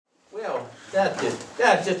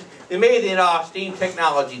That's just amazing steam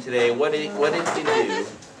technology today. What it can do.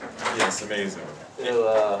 Yes, amazing.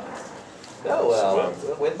 So,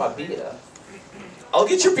 where's my beer? I'll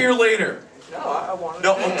get your beer later. No, I want it.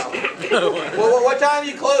 No. Well, what time are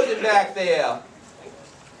you closing back there?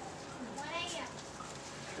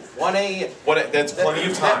 1 a.m. That's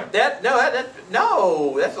plenty of time.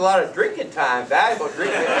 No, that's a lot of drinking time, valuable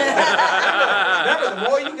drinking. Remember, the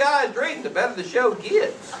more you guys drink, the better the show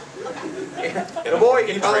gets. The more you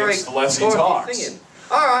can tolerate the less he talks. singing.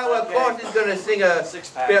 All right, well, Corsi's going to sing a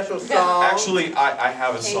special song. Actually, I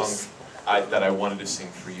have a song that I wanted to sing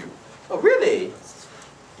for you. Oh, really?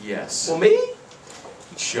 Yes. For me?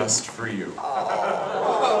 Just for you.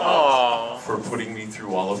 Oh. For putting me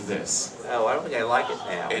through all of this. Oh, I don't think I like it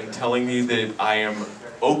now. And telling me that I am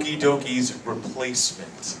Okie Dokie's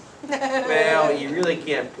replacement. Well, you really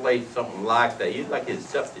can't play something like that. You're like his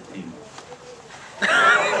substitute. I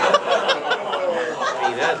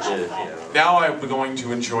mean, that's just, you know. Now I'm going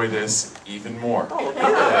to enjoy this even more. Oh, good.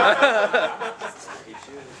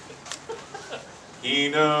 He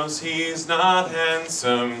knows he's not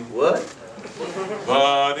handsome. What?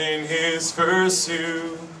 But in his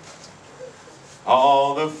fursuit,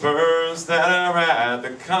 all the furs that are at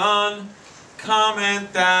the con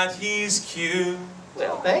comment that he's cute.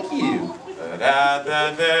 Well, thank you. But at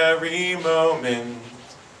that very moment,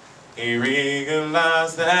 he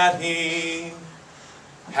realized that he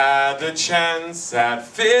had the chance at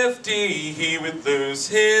 50 he would lose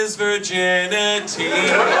his virginity.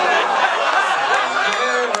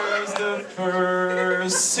 There's the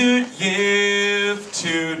fursuit gift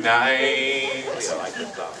tonight.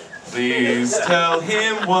 Please tell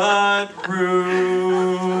him what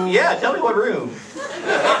room. Yeah, tell me what room. Through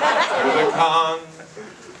the con,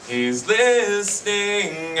 he's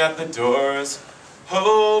listening at the doors.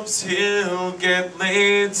 Hopes he'll get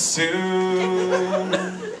laid soon.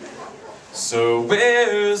 So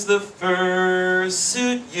where's the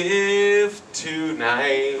fursuit gift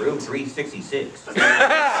tonight? Room 366.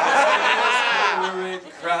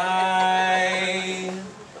 Cry.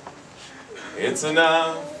 It's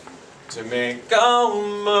enough to make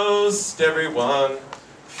almost everyone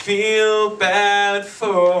feel bad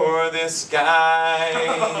for this guy.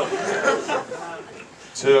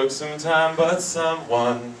 Took some time, but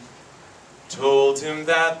someone told him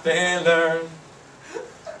that they learned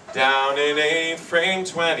down in A-frame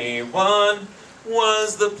 21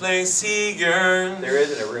 was the place he yearned. There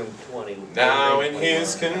isn't a room 20. Now in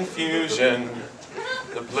his confusion,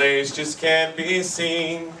 the place just can't be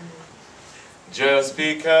seen. Just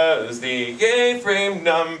because the A-frame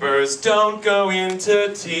numbers don't go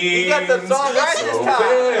into teens. You got the song right this time. So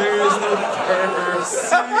where's the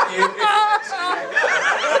first?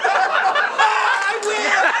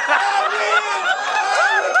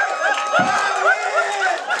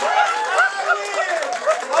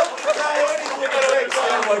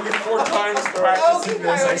 Like 4 times practicing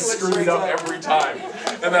this, I screwed it up every time.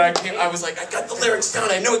 And then I was like, I got the lyrics down,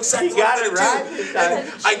 I know exactly what I'm going to do. And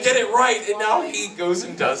I get it right, and now he goes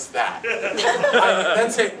and does that.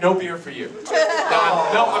 That's it, no beer for you. No,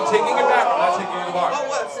 I'm taking it back, I'm not taking it to the bar.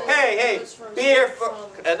 Hey, beer for...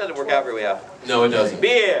 That doesn't work out very well. No, it doesn't.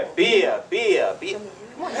 Beer. You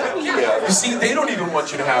see, they don't even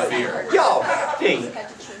want you to have beer. Yo, stink.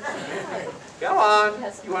 Come on.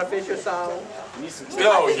 You want to finish your song?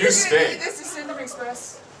 No, you stay. This is Send 'em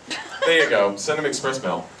Express. There you go, send him express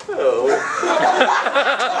mail. Oh.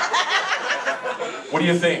 What do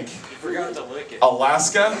you think? Forgot to lick it.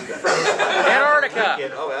 Alaska?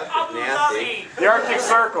 Antarctica. Oh, that's nasty. The Arctic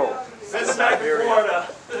Circle. Florida.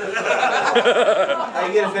 Are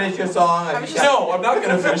you going to finish your song? No, I'm not going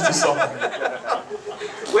to finish the song.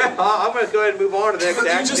 Well, I'm going to go ahead and move on to the next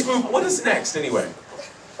act. Just move. What is next, anyway?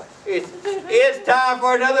 It's time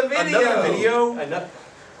for another video. Another video?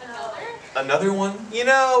 Another one? You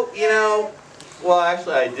know, well,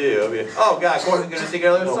 actually I do. I mean, oh, God, of course I'm going to sing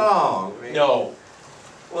another song. I mean, No.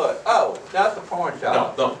 What? Oh, that's the porn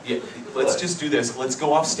shop. No. Yeah. Let's just do this. Let's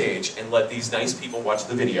go off stage and let these nice people watch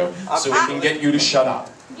the video so we can get you to shut up.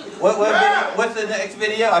 What's the next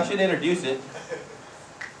video? I should introduce it.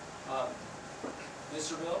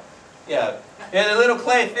 Mr. Bill? Yeah. Yeah, the little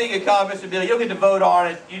clay figure called Mr. Bill. You'll get to vote on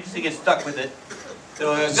it. You just get stuck with it.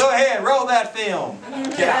 So go ahead, roll that film.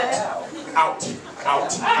 Get out. Out.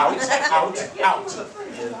 Out. Out. Out. Out.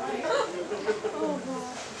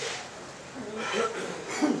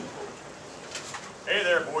 Hey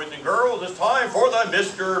there, boys and girls. It's time for the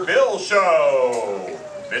Mr. Bill Show.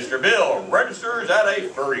 Mr. Bill registers at a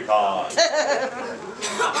furry con.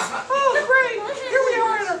 Oh, great! Here we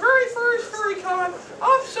are at our very first furry con.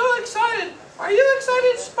 I'm so excited. Are you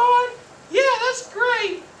excited, Spawn? Yeah,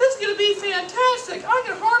 fantastic. I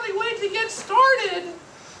can hardly wait to get started.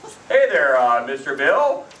 Hey there, Mr.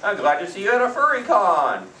 Bill. I'm glad to see you at a furry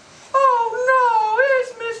con. Oh no,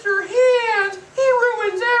 it's Mr. Hands. He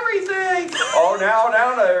ruins everything. Oh, now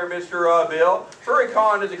there, Mr. Bill.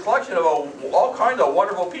 FurryCon is a collection of all kinds of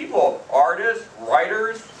wonderful people. Artists,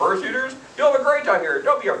 writers, fursuiters. You'll have a great time here.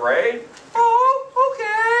 Don't be afraid. Oh,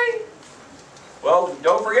 okay. Well,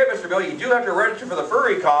 don't forget, Mr. Bill, you do have to register for the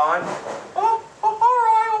FurryCon. Oh, all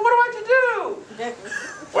right. Well, what do I have to do?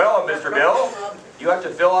 Well, Mr. Bill, you have to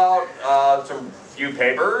fill out some few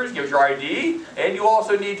papers, give us your ID, and you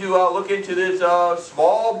also need to look into this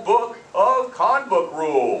small book of con book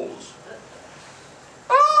rules.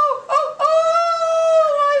 I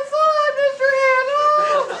thought, Mr.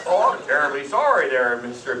 Hands. Oh, I'm terribly sorry there,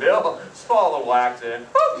 Mr. Bill. Small little accident.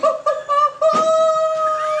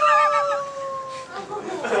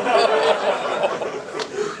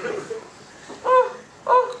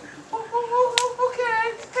 Okay.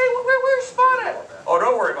 Hey, where's Spot at? Oh,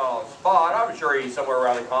 don't worry about Spot. I'm sure he's somewhere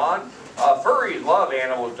around the con. Furries love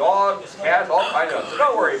animals, dogs, cats, all kinds of. So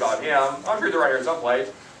don't worry about him. I'm sure they're right here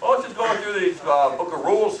someplace. Well, let's just go through these book of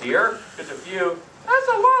rules here. Just a few. That's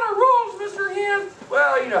a lot of rules, Mr. Hand.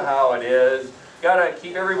 Well, you know how it is. Gotta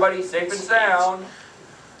keep everybody safe and sound.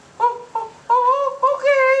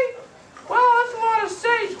 Okay. Well, that's a lot of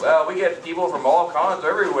safe. Well, we get people from all cons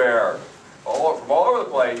everywhere. From all over the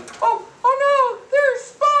place. Oh no, there's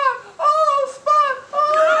Spot. Oh, Spot.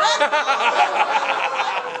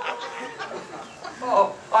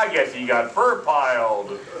 Oh, I guess he got fur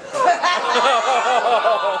piled.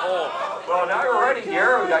 Well, now you're ready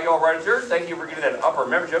here. We got you all registered. Thank you for getting that upper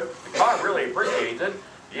membership. The con really appreciates it.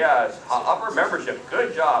 Yes, upper membership.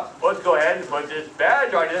 Good job. Let's go ahead and put this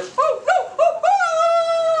badge on this. Oh, no.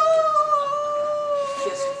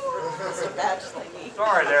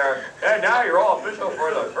 Sorry there. And now you're all official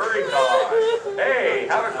for the furry con. Hey,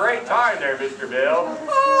 have a great time there, Mr. Bill.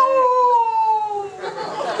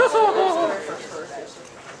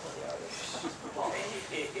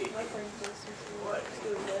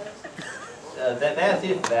 That's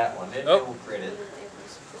it for that one. No credit.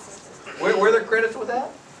 Were there credits with that?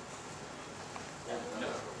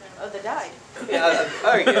 Oh, they died. Yeah,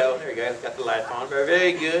 there you go. There you go. Got the lights on.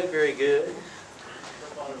 Very good. Very good.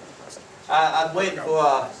 I'm waiting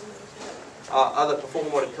for other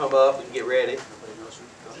performer to come up and get ready.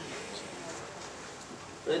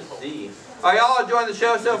 Let's see. Are y'all enjoying the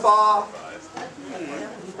show so far?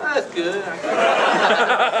 That's good.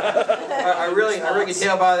 I really can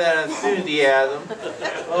tell by that enthusiasm.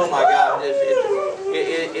 Oh my God,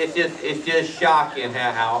 it's just shocking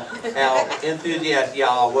how enthusiastic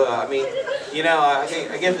y'all were. I mean, you know, I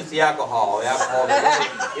guess it's the alcohol. The alcohol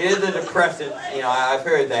it is a depressant. You know, I've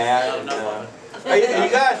heard that. And, you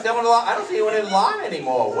guys still in the line? I don't see anyone in line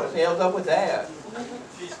anymore. What the hell's up with that?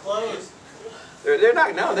 She's closed. They're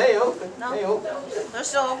not. No, they open. No. They open. They're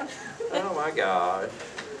still open. Oh my gosh.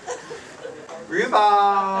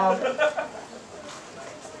 Rhubarb.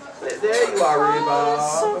 There you are, Rhubarb.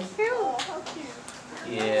 So cute. How cute.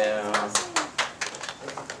 Yeah.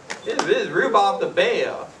 This is Rhubarb the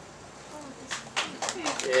bear.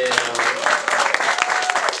 Yeah.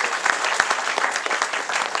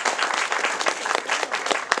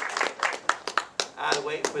 I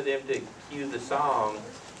wait for them to cue the song.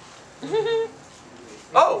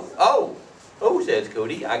 Oh, says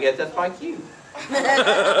Cody. I guess that's my cue.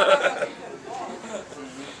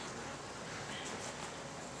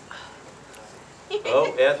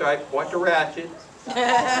 Oh, that's right. Point to ratchet.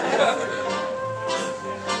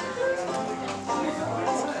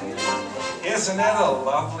 Isn't it a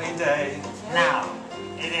lovely day? No,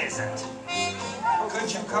 it isn't.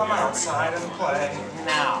 Could you come outside and play?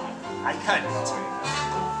 No, I couldn't.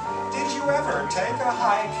 Did you ever take a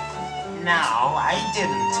hike? No, I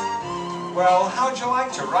didn't. Well, how'd you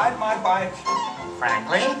like to ride my bike?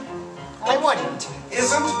 Frankly, I wouldn't.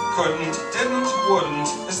 Isn't, couldn't, didn't, wouldn't.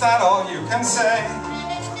 Is that all you can say?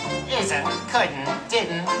 Isn't, couldn't,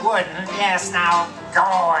 didn't, wouldn't. Yes, now go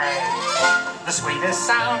away. The sweetest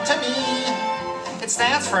sound to me. It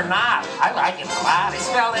stands for not. I like it a lot. It's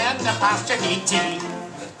spelled N''T.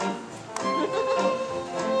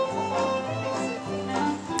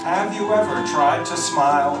 Have you ever tried to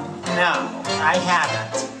smile? No, I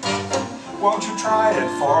haven't. Won't you try it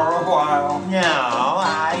for a while? No,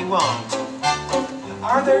 I won't.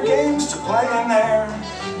 Are there games to play in there?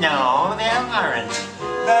 No, there aren't.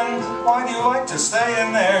 Then why do you like to stay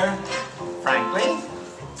in there? Frankly,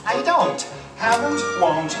 I don't. Haven't,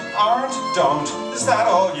 won't, aren't, don't. Is that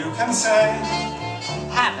all you can say?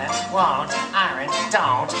 Haven't, won't, aren't,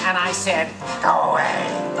 don't, and I said, go away.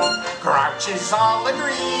 Grouches all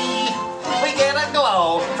agree. We get a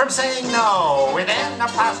glow from saying no with an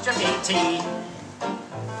apostrophe T.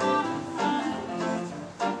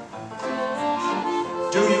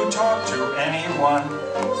 Do you talk to anyone?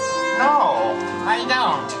 No, I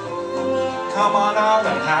don't. Come on out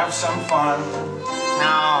and have some fun.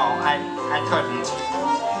 No, I couldn't.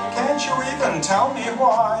 Can't you even tell me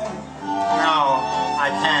why? No, I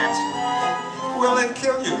can't. Will it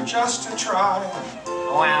kill you just to try?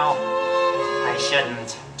 Well, I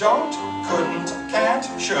shouldn't. Don't, couldn't, can't,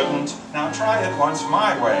 shouldn't. Now try it once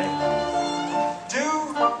my way. Do,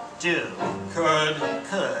 Could,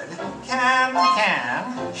 can,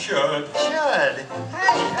 should. should.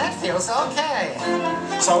 Hey, that feels okay.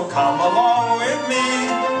 So come along with me.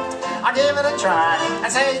 I'll give it a try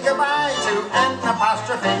and say goodbye to an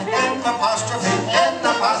apostrophe. N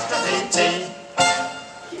apostrophe T.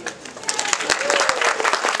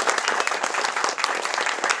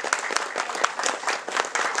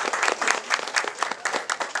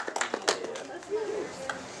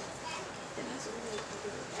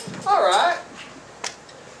 All right.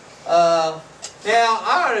 Now,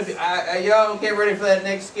 I don't know if y'all get ready for that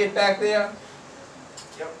next skit back there?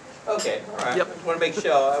 Yep. Okay, all right. Yep. Just want to make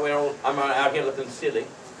sure I'm not out here looking silly.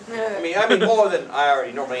 I mean more than I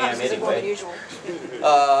already normally am More than anyway. usual.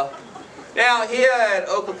 Now, here at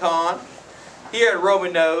Oklacon, here at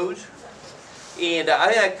Roman Nose, and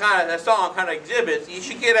I think that song kind of exhibits, you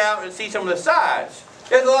should get out and see some of the sides.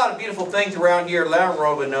 There's a lot of beautiful things around here around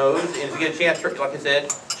Roman Nose, and if you get a chance, like I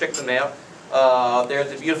said, check them out.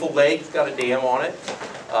 There's a beautiful lake, it's got a dam on it.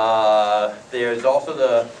 There's also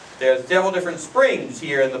there's several different springs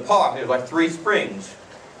here in the park. There's like 3 springs,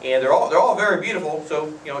 and they're all very beautiful.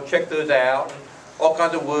 So check those out. All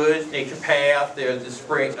kinds of woods, nature path. There's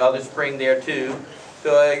the other spring there too.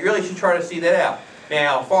 So you really should try to see that out.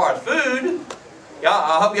 Now, as far as food,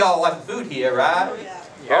 I hope y'all like the food here, right?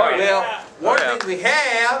 Well, one of the things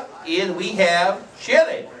we have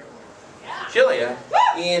chili. Chili,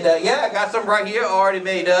 and I got some right here already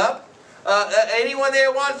made up. Anyone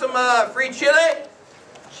there want some free chili?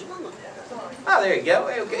 Oh, there you go.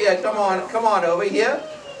 Okay, yeah, come on over here.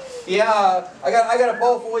 Yeah, I got a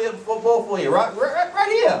bowl for you,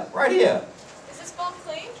 right here. Is this bowl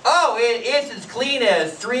clean? Oh, it's as clean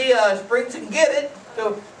as 3 springs can get it.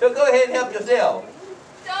 So go ahead and help yourself.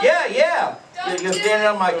 Yeah. You're standing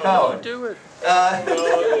on my toe. Don't do it.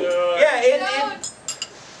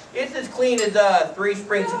 It's as clean as 3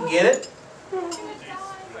 springs can get it.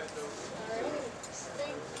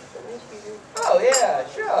 Oh yeah,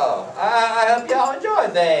 sure. I hope y'all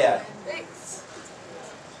enjoyed that. Thanks.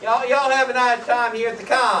 Y'all have a nice time here at the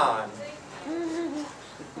con.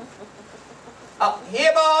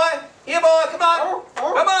 Here boy, come on.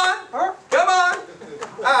 All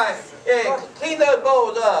right, yeah, clean those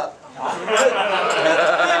bowls up. Good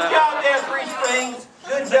job there, 3 springs.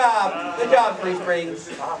 Good job, 3 springs.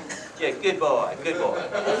 Yeah, good boy.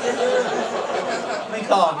 We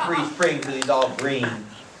call him 3 springs because he's all green.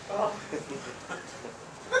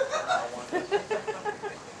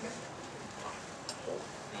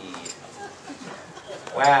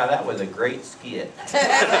 Wow, that was a great skit.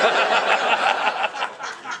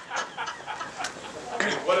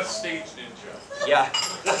 What a stage ninja. Yeah.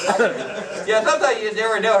 Yeah, sometimes you just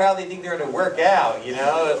never know how they think they're going to work out,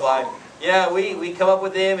 It's like, we come up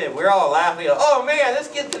with them and we're all laughing. Oh man, this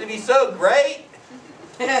skit's going to be so great.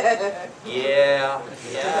 Yeah,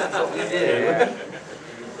 that's what we do.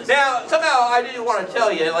 Now, somehow I do want to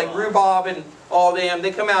tell you, like Rhubarb and all them,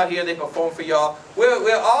 they come out here, they perform for y'all.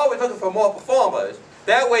 We're always looking for more performers.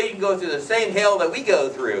 That way you can go through the same hell that we go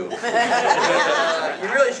through. You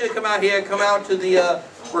really should come out here, come out to the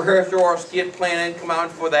rehearsal or skit planning, come out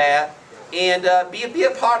for that, and be a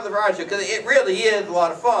part of the ride show, because it really is a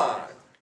lot of fun.